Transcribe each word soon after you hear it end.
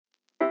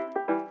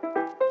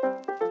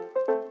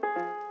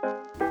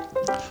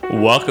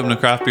Welcome to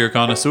Craft Beer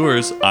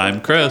Connoisseurs.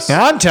 I'm Chris.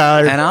 And I'm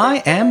Tyler. And I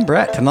am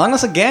Brett. Among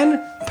us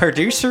again,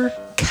 producer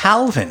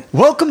Calvin.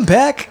 Welcome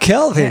back,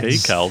 Calvin. Hey,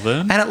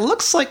 Calvin. And it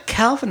looks like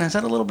Calvin has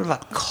had a little bit of a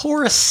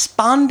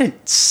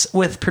correspondence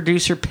with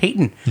producer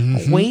Peyton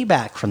way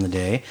back from the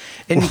day.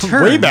 In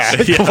terms, Way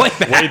back? Yeah,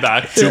 way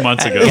back 2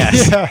 months ago.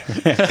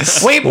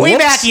 Yes. way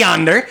back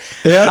yonder.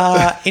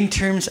 Yeah. In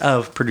terms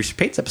of producer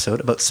Peyton's episode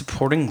about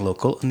supporting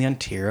local in the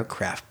Ontario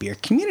craft beer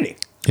community.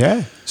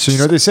 Yeah. So you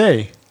know what they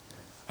say?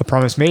 A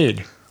promise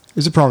made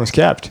is a promise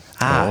kept.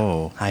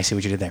 Oh. I see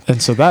what you did there.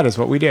 And so that is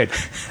what we did.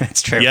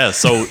 That's true. Yeah,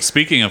 so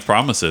speaking of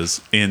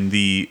promises, in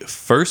the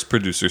first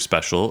producer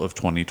special of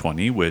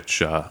 2020,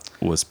 which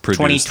was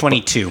produced...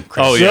 2022.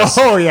 Chris. Oh, yes.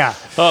 Oh, yeah.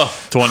 Oh,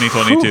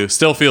 2022.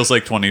 Still feels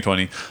like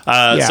 2020.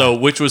 Yeah. So,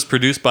 which was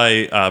produced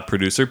by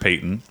producer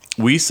Peyton.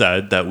 We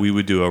said that we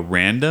would do a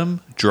random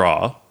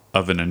draw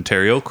of an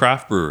Ontario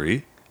craft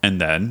brewery,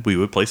 and then we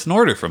would place an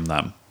order from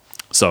them.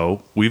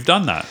 So, we've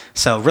done that.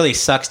 So it really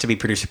sucks to be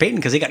producer Peyton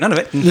because he got none of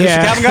it. And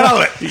Yeah. Calvin got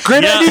all of it.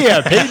 Great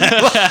idea, Peyton.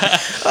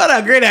 What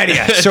a great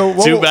idea. So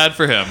Too bad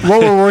for him. what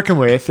we're working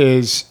with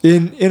is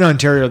in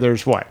Ontario,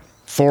 there's what?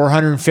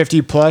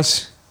 450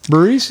 plus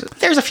breweries?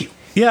 There's a few.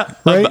 Yeah,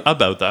 Right?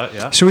 about that,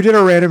 yeah. So we did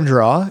a random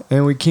draw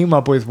and we came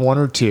up with one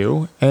or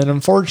two. And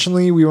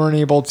unfortunately, we weren't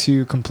able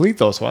to complete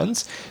those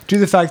ones due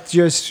to the fact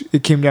just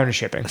it came down to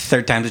shipping.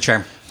 Third time's a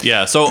charm.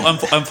 Yeah, so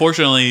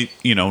unfortunately,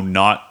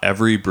 not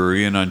every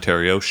brewery in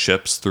Ontario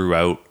ships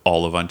throughout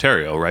all of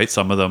Ontario, right?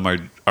 Some of them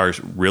are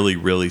really,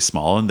 really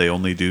small and they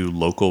only do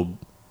local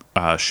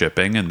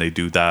shipping, and they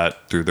do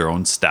that through their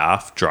own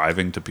staff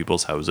driving to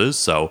people's houses.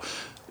 So,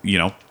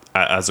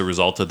 as a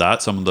result of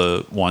that, some of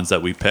the ones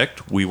that we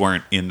picked, we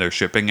weren't in their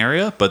shipping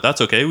area, but that's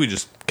okay. We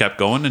just kept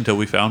going until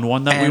we found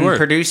one that And we were.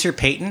 producer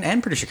Peyton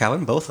and producer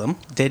Calvin, both of them,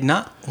 did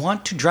not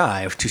want to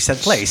drive to said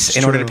place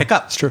in order to pick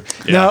up. It's true.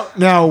 Yeah.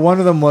 Now, one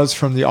of them was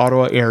from the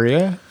Ottawa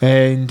area,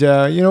 and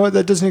you know what?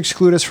 That doesn't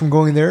exclude us from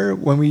going there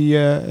when we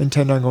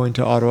intend on going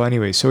to Ottawa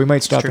anyway. So we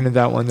might stop into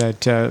that one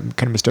that kind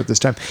of missed out this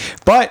time.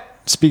 But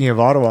speaking of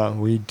Ottawa,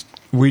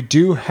 we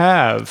do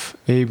have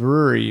a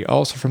brewery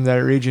also from that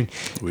region.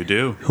 We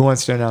do. Who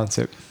wants to announce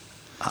it?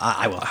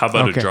 I will. How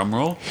about Okay. a drum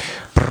roll?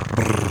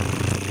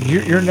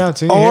 You're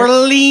announcing it here.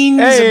 Orleans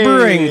Hey,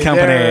 Brewing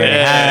Company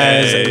there.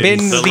 has Hey,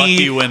 been the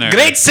lucky winner.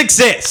 great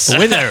success.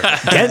 Winner.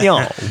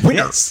 Gagnon.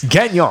 Winner. Yes.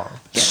 Gagnon.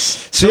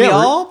 So yeah, we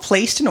we're- all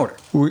placed an order.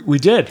 We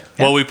did.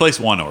 Well, we placed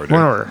one order.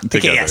 One order. Together,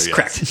 Okay, yes,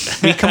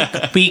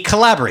 correct. We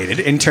collaborated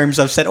in terms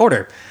of said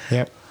order.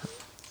 Yep.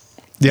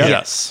 Yep.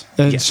 Yes.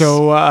 And Yes.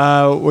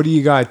 so, what do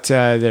you got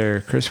there,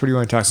 Chris? What do you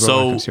want to talk about? when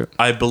it So comes to it?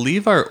 I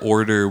believe our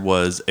order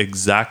was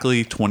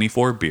exactly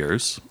 24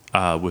 beers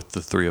with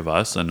the three of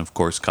us, and of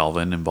course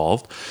Calvin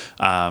involved.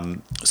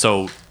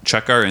 So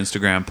check our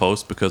Instagram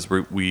post because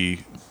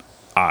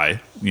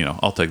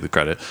I'll take the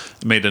credit.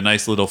 Made a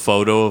nice little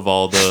photo of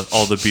all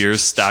the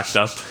beers stacked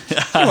up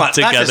That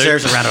together.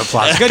 deserves a round of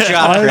applause. Good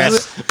job,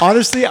 Chris.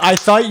 Honestly, I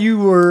thought you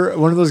were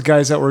one of those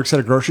guys that works at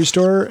a grocery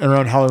store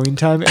around Halloween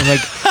time and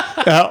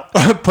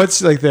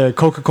puts like the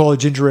Coca-Cola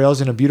ginger ales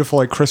in a beautiful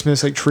like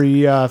Christmas like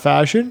tree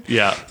fashion.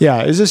 Yeah.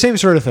 Yeah, it's the same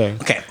sort of thing.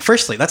 Okay,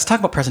 firstly, let's talk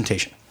about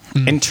presentation.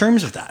 In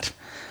terms of that,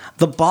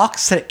 the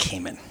box that it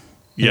came in.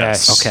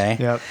 Yes. Okay.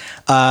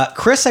 Yep.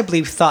 Chris, I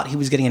believe, thought he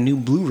was getting a new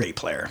Blu-ray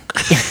player,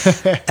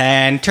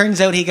 and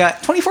turns out he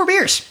got 24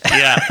 beers.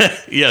 Yeah.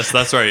 Yes,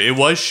 that's right. It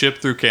was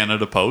shipped through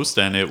Canada Post,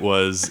 and it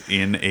was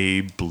in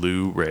a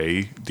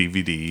Blu-ray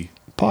DVD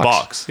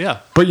box. Yeah.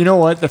 But you know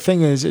what? The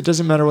thing is, it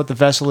doesn't matter what the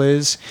vessel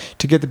is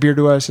to get the beer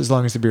to us as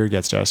long as the beer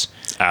gets to us.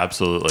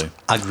 Absolutely.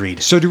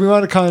 Agreed. So do we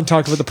want to kind of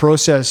talk about the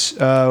process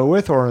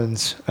with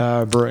Orleans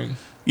Brewing?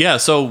 Yeah,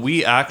 so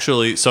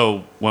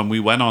when we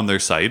went on their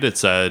site, it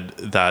said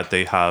that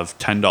they have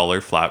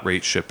 $10 flat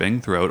rate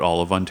shipping throughout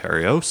all of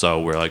Ontario. So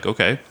we're like,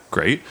 okay,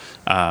 great.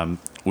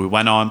 We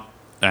went on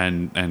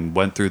and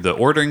went through the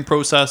ordering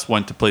process,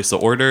 went to place the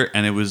order,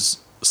 and it was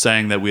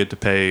saying that we had to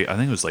pay, I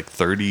think it was like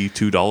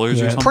 $32 or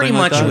something Pretty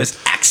like much that. it was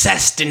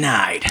access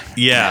denied.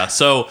 Yeah,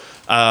 so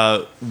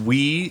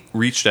we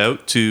reached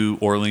out to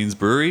Orleans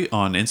Brewery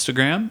on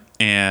Instagram,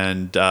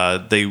 and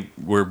they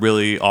were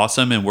really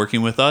awesome in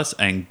working with us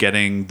and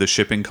getting the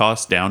shipping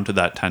costs down to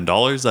that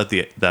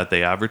 $10 that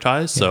they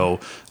advertised. So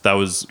that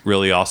was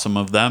really awesome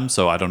of them.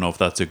 So I don't know if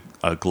that's a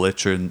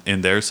glitch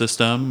in their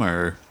system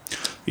or...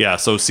 Yeah,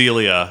 so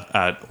Celia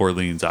at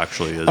Orleans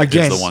actually is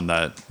the one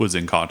that was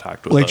in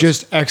contact with us.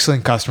 Just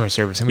excellent customer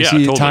service. And we Yeah,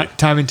 see it totally.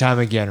 time and time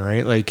again,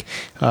 right? Like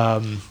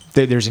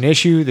there's an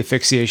issue, they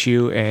fix the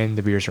issue, and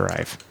the beers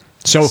arrive.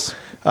 So,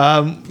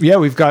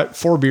 we've got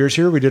 4 beers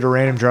here. We did a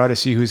random draw to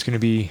see who's going to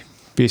be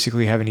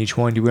basically having each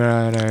one. Do we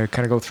want to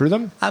kind of go through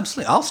them?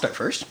 Absolutely. I'll start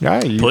first.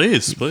 Yeah, you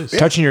Please.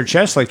 touching your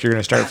chest like you're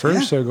going to start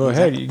first, so go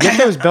ahead. You get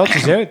those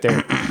belches out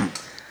there.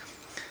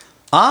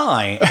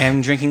 I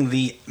am drinking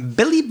the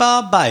Billy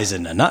Bob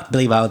Bison, not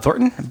Billy Bob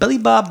Thornton, Billy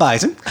Bob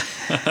Bison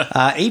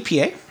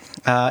APA.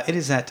 It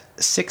is at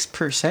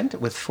 6%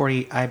 with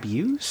 40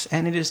 IBUs,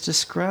 and it is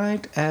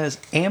described as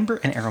amber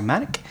and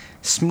aromatic,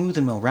 smooth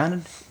and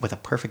well-rounded, with a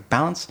perfect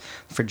balance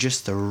for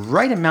just the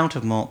right amount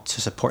of malt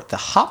to support the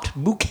hopped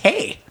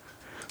bouquet.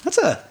 That's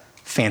a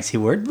fancy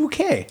word,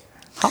 bouquet.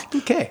 Hop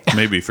bouquet.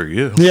 Maybe for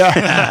you.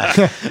 Yeah.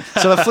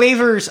 So the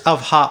flavors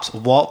of hops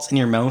waltz in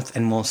your mouth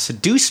and will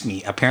seduce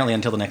me, apparently,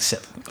 until the next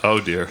sip. Oh,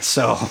 dear.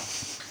 So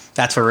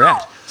that's where we're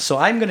at. So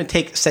I'm going to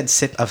take said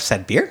sip of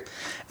said beer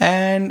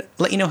and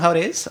let you know how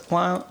it is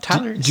while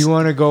Tyler... Do you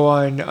want to go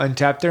on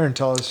Untappd there and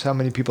tell us how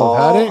many people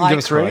have had it? And give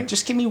us a rating?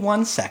 Just give me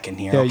 1 second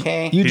here, Yeah,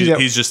 okay? you do that.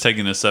 He's just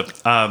taking a sip. You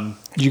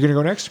going to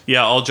go next?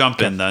 Yeah, I'll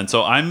jump in then.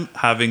 So I'm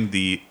having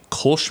the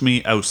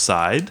Kolsch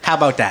outside, How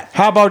about that?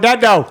 How about that,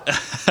 though?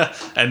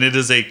 and it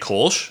is a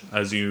Kolsch,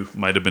 as you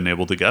might have been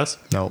able to guess.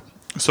 No.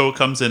 So it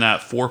comes in at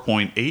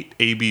 4.8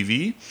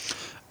 ABV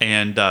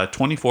and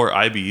 24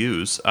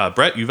 IBUs.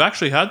 Brett, you've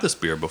actually had this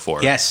beer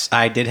before. Yes,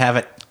 I did have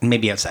it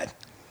maybe outside.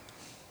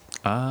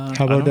 How I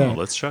about don't know. that?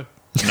 Let's check.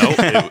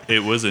 No,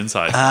 it was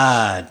inside.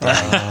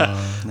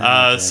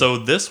 So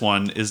this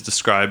one is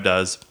described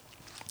as: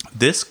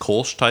 this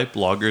Kolsch type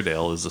lagered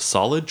ale is a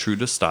solid, true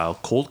to style,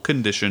 cold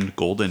conditioned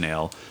golden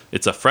ale.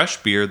 It's a fresh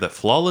beer that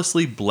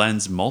flawlessly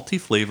blends multi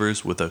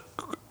flavors with a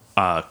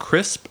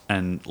crisp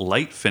and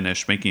light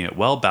finish, making it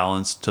well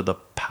balanced to the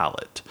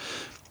palate.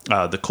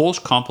 The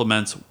Kolsch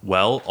complements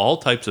well all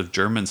types of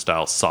German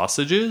style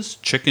sausages,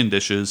 chicken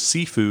dishes,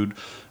 seafood,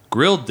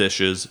 grilled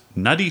dishes,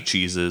 nutty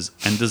cheeses,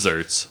 and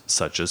desserts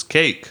such as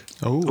cake.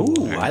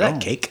 Ooh, I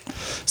like cake.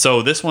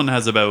 So this one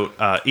has about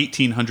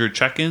 1,800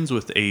 check-ins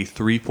with a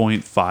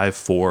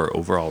 3.54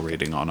 overall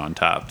rating on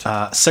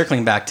Untappd.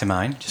 Circling back to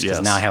mine, just because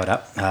Yes. now I have it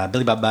up.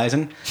 Billy Bob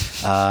Bison.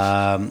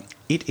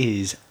 It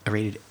is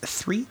rated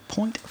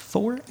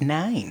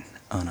 3.49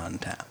 on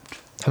Untappd.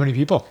 How many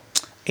people?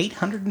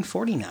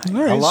 849.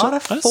 All right, a lot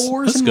of that's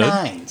fours and good.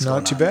 nines. Not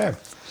going too on bad.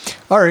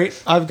 All right,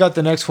 I've got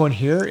the next one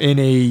here in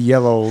a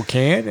yellow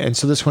can, and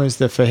so this one is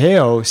the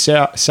Fajeo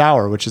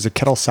Sour, which is a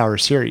kettle sour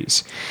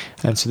series,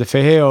 and so the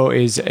Fajeo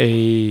is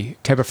a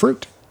type of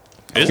fruit.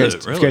 Is you guys-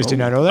 it really? you guys did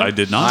not know that? I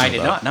did not. I know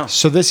did that. not know.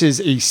 So this is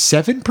a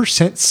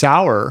 7%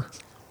 sour,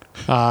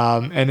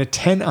 and a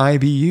 10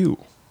 IBU.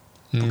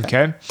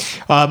 Okay.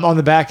 On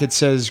the back, it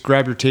says,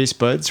 grab your taste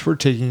buds. We're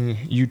taking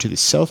you to the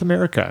South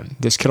America.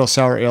 This kettle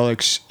sour ale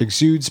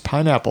exudes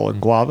pineapple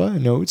and guava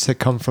notes that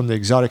come from the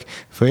exotic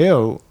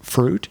Fajeo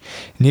fruit,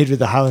 native to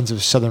the highlands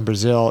of southern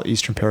Brazil,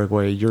 eastern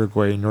Paraguay,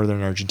 Uruguay,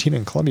 northern Argentina,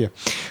 and Colombia.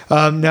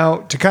 Now,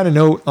 to kind of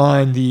note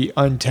on the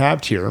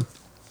Untappd here,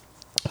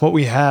 what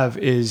we have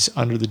is,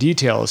 under the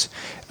details,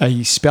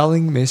 a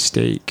spelling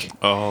mistake.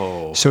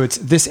 Oh. So it's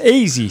this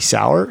hazy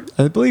sour.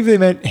 I believe they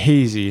meant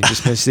hazy and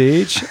just missed the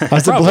H.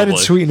 Has the blended Probably.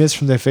 sweetness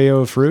from the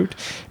Fajeo fruit.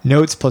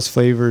 Notes plus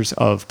flavors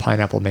of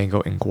pineapple,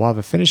 mango, and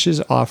guava.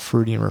 Finishes off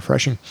fruity and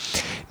refreshing.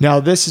 Now,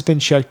 this has been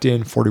checked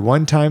in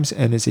 41 times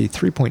and is a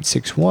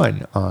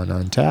 3.61 on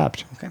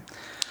Untappd. Okay.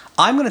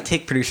 I'm going to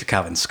take producer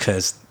Calvin's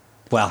because,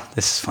 well,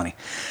 this is funny.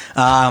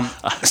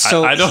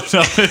 So I don't know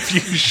if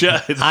you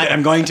should.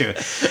 I'm going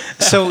to.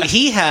 So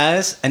he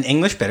has an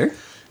English bitter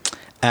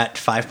at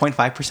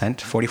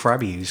 5.5%, 44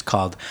 IBUs,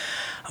 called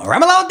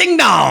Ramalama Ding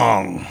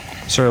Dong.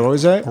 Sorry, what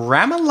was that?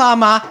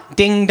 Ramalama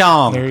Ding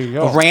Dong. There you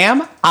go.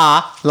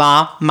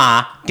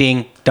 Ram-a-lama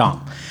Ding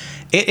Dong.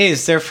 It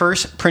is their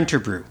first printer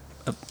brew.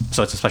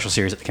 So it's a special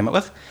series that they came up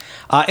with.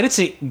 And it's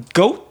a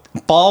goat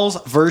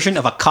balls version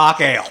of a cock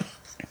ale.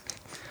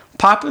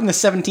 Popular in the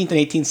 17th and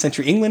 18th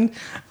century England,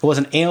 it was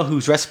an ale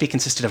whose recipe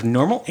consisted of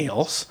normal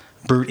ales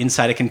brewed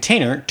inside a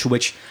container, to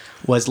which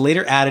was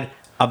later added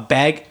a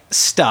bag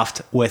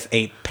stuffed with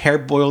a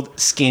parboiled,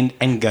 skinned,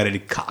 and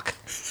gutted cock.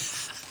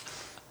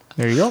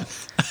 There you go.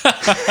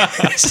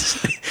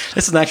 This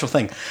is an actual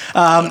thing.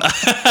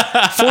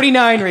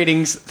 49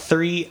 ratings,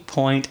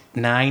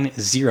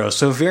 3.90.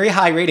 So very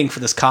high rating for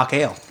this cock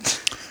ale.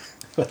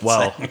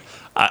 Well,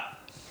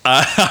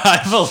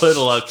 I'm a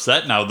little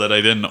upset now that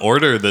I didn't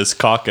order this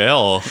cock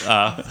ale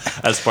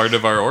as part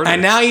of our order.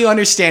 And now you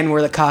understand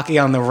where the cock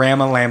ale on the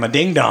Ramalama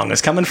Ding Dong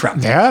is coming from.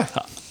 Yeah.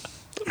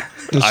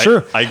 It's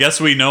true. I guess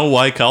we know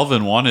why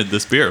Calvin wanted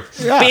this beer.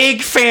 Yeah.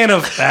 Big fan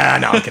of... no,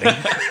 I'm kidding.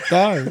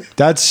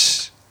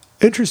 That's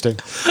interesting.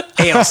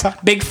 Ales.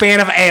 Big fan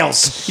of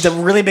ales. He's a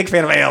really big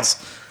fan of ales.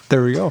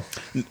 There we go.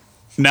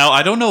 Now,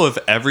 I don't know if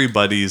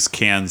everybody's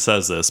can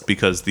says this,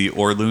 because the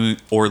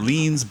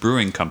Orleans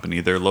Brewing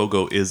Company, their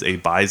logo is a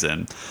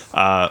bison.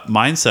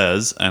 Mine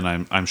says, and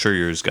I'm sure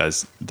yours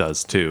guys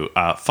does too,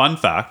 fun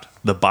fact,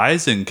 the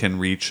bison can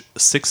reach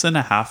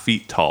 6.5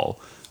 feet tall,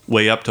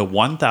 weigh up to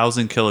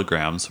 1,000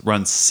 kilograms,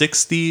 run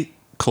 60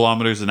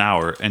 kilometers an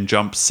hour, and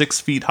jump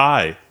 6 feet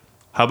high.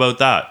 How about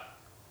that?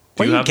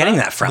 Where are you getting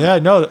that from? Yeah,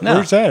 no,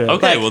 where's that?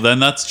 Okay, well then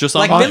that's just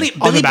on Like mine. Billy the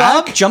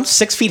Bob back? jumps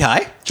 6 feet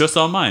high? Just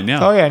on mine, yeah.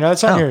 Oh, yeah, no,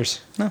 it's on Oh.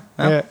 yours. No.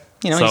 Yeah,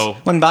 You know, So-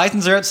 when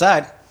bisons are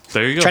outside,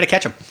 There you go. try to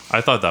catch them.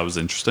 I thought that was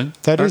interesting.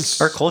 that Or is.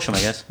 Colsham,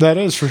 I guess. That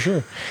is for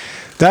sure.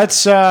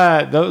 That's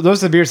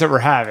those are the beers that we're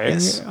having.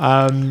 Yes.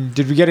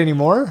 Did we get any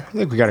more? I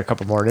think we got a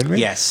couple more, didn't we?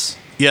 Yes.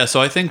 Yeah,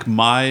 so I think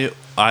my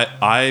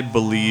I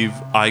believe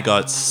I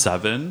got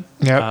 7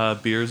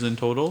 Yep. beers in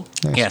total.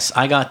 Yes,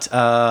 I got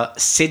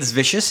Sid's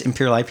Vicious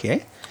Imperial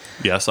IPA.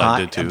 Yes, I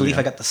did too. I believe yeah.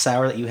 I got the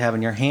sour that you have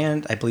in your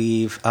hand. I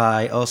believe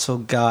I also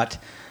got.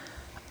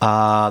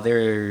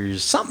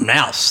 There's something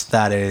else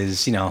that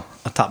is,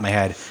 off the top of my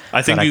head.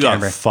 I think that you can't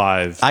got remember.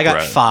 5. I got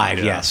Brett. 5.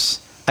 Yeah.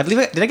 Yes, I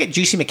believe. Did I get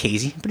Juicy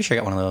McCasey? I'm pretty sure I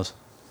got one of those.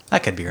 I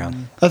could be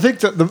wrong. I think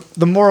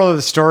the moral of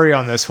the story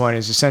on this one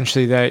is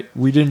essentially that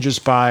we didn't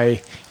just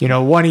buy,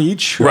 one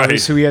each. Right.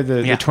 So we had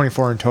the Yeah.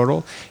 24 in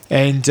total.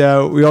 And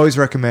we always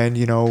recommend,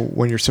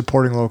 when you're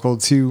supporting local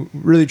to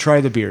really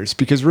try the beers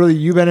because really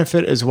you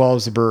benefit as well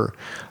as the brewer.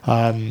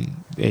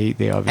 They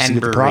obviously And get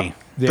the brewery.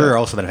 Yeah. Brewer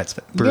also benefits.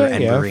 Brewer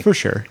and yeah, brewery. for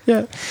sure.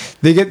 Yeah,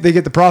 they get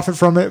the profit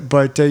from it,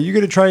 but you got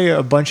to try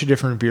a bunch of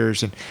different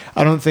beers, and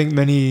I don't think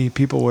many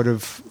people would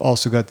have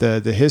also got the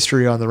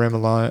history on the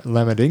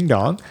Lama Ding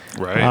Dong.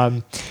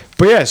 Right.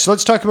 But yeah, so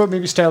let's talk about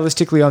maybe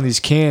stylistically on these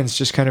cans,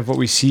 just kind of what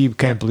we see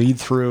kind of bleed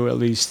through at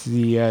least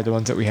the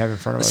ones that we have in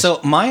front of us. So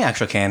my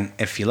actual can,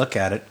 if you look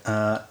at it,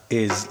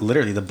 is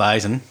literally the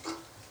bison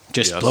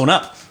just Yes. blown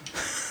up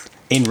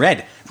in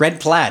red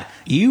plaid.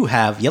 You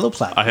have yellow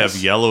plaid. I have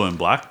yellow and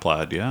black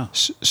plaid. Yeah.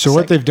 So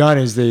what they've done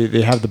is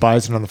they have the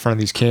bison on the front of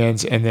these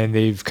cans, and then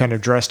they've kind of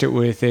dressed it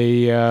with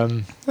a I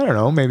don't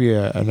know, maybe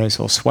a nice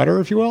little sweater,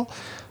 if you will.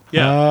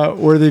 Yeah.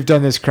 Where they've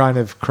done this kind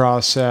of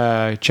cross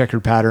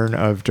checkered pattern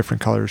of different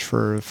colors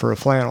for a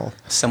flannel.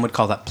 Some would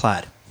call that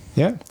plaid.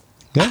 Yeah.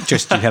 Yeah.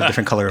 Just you have a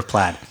different color of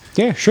plaid.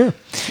 Yeah, sure.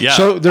 Yeah.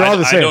 So they're all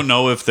the same. I don't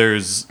know if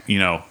there's,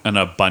 an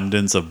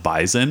abundance of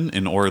bison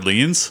in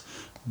Orleans,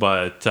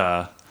 but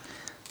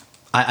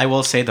I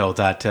will say though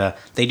that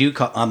they do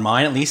call, on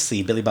mine at least,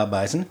 the Billy Bob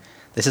Bison.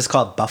 This is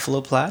called buffalo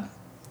plaid.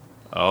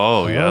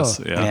 yes.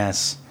 Yeah.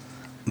 Yes,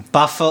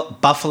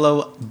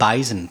 buffalo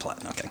bison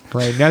plaid. Okay.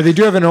 Right. Now they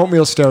do have an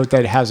oatmeal stout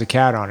that has a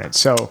cat on it.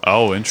 So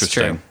Oh,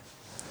 interesting. true.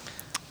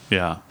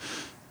 Yeah.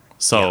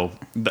 So,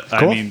 I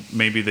Cool. mean,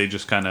 maybe they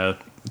just kind of,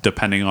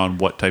 depending on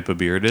what type of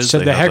beer it is.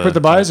 Said they the have heck with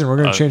the bison, we're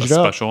gonna change it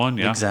up. Special one,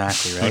 yeah.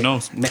 Exactly right. Who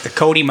knows?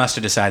 Cody must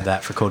have decided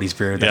that for Cody's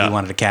beer that Yeah. he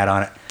wanted a cat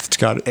on it. it's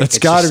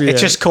got to be.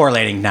 It's just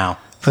correlating now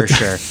for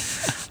sure.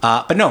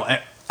 But no,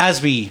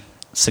 as we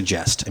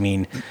suggest, I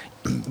mean,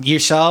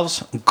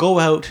 yourselves go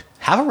out,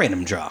 have a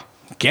random draw,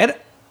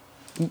 get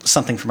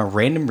something from a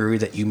random brewery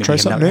that you maybe Try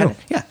have something never new.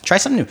 had. Yeah, try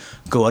something new.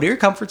 Go out of your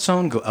comfort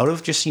zone. Go out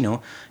of just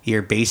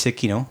your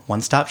basic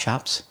one-stop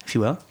shops, if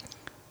you will.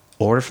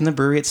 Order from the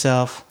brewery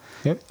itself.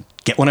 Yep.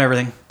 Get one of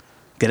everything.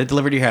 Get it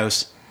delivered to your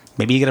house.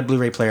 Maybe you get a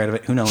Blu-ray player out of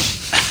it. Who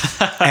knows?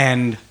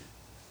 And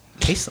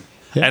taste them.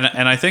 Yeah.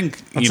 And I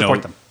think Let's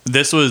support them.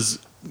 this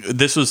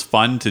was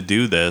fun to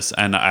do this,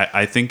 and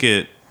I think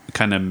it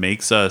kind of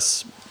makes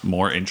us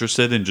more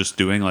interested in just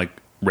doing like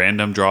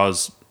random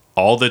draws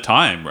all the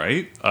time,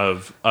 right?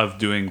 Of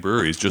doing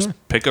breweries. Just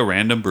pick a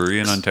random brewery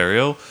in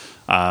Ontario,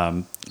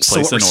 So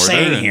place what we're an order.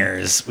 saying and- here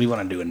is we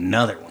want to do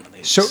another one of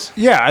these. So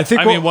yeah, I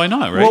think. I mean, why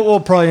not, right? What we'll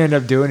probably end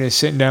up doing is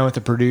sitting down with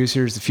the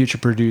producers, the future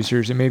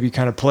producers, and maybe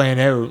kind of playing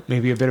out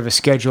maybe a bit of a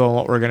schedule on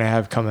what we're going to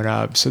have coming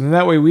up. So then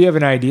that way we have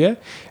an idea,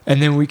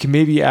 and then we can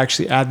maybe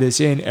actually add this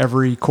in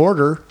every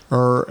quarter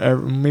or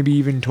maybe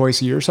even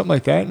twice a year, something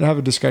like that, and have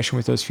a discussion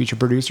with those future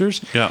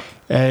producers. Yeah.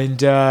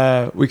 And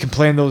we can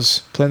plan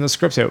those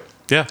scripts out.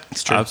 Yeah,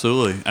 true.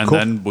 absolutely. And Cool.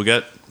 then we'll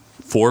get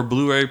 4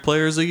 Blu-ray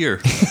players a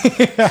year.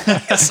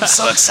 Yes, I'm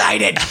so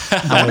excited.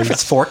 I wonder if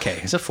it's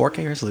 4K. Is it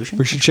 4K resolution?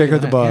 We should check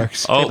out the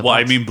box. Oh, the well,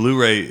 I box. mean,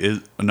 Blu-ray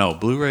is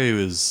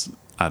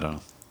I don't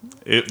know.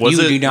 You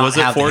do not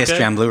have the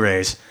history on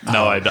Blu-rays.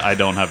 No, I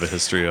don't have a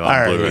history on All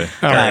right. Blu-ray. All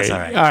That's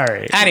right. all right. All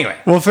right. Anyway.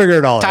 We'll figure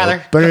it all Tyler,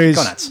 out. But go anyways,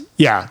 nuts.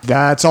 yeah,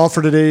 that's all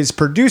for today's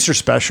producer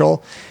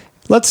special.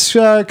 Let's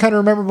kind of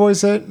remember,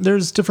 boys, that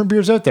there's different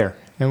beers out there,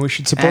 and we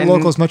should support And-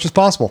 local as much as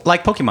possible.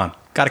 Like Pokemon.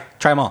 Got to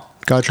try them all.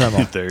 Gotta try them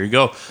all. There you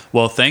go.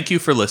 Well, thank you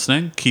for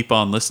listening. Keep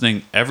on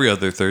listening every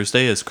other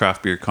Thursday as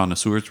Craft Beer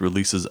Connoisseurs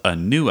releases a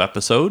new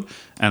episode,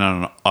 and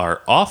on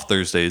our off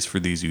Thursdays for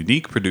these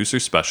unique producer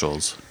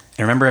specials. And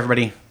remember,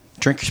 everybody,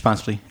 drink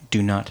responsibly.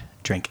 Do not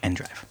drink and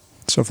drive.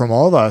 So from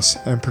all of us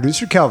and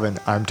producer Kelvin,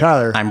 I'm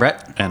Tyler, I'm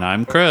Brett. And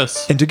I'm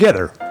Chris. and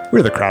together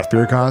we're the Craft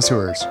Beer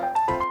Connoisseurs.